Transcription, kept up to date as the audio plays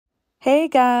Hey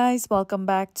guys, welcome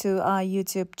back to our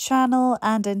YouTube channel,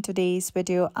 and in today's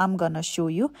video I'm gonna show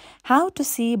you how to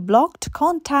see blocked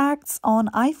contacts on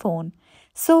iPhone.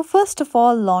 So first of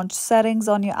all, launch settings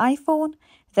on your iPhone,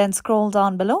 then scroll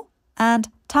down below and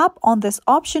tap on this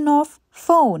option of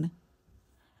phone.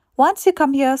 Once you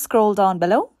come here, scroll down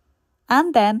below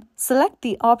and then select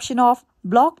the option of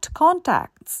blocked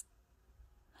contacts.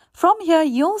 From here,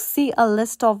 you'll see a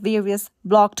list of various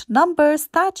blocked numbers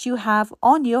that you have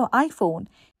on your iPhone.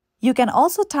 You can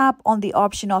also tap on the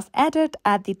option of Edit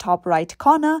at the top right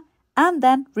corner and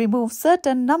then remove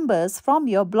certain numbers from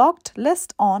your blocked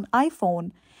list on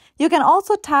iPhone. You can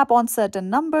also tap on certain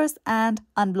numbers and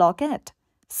unblock it.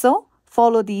 So,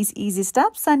 follow these easy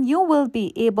steps and you will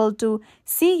be able to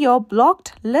see your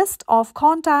blocked list of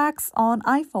contacts on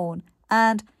iPhone.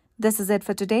 And this is it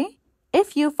for today.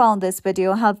 If you found this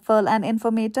video helpful and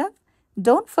informative,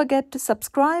 don't forget to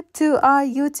subscribe to our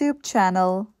YouTube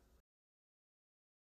channel.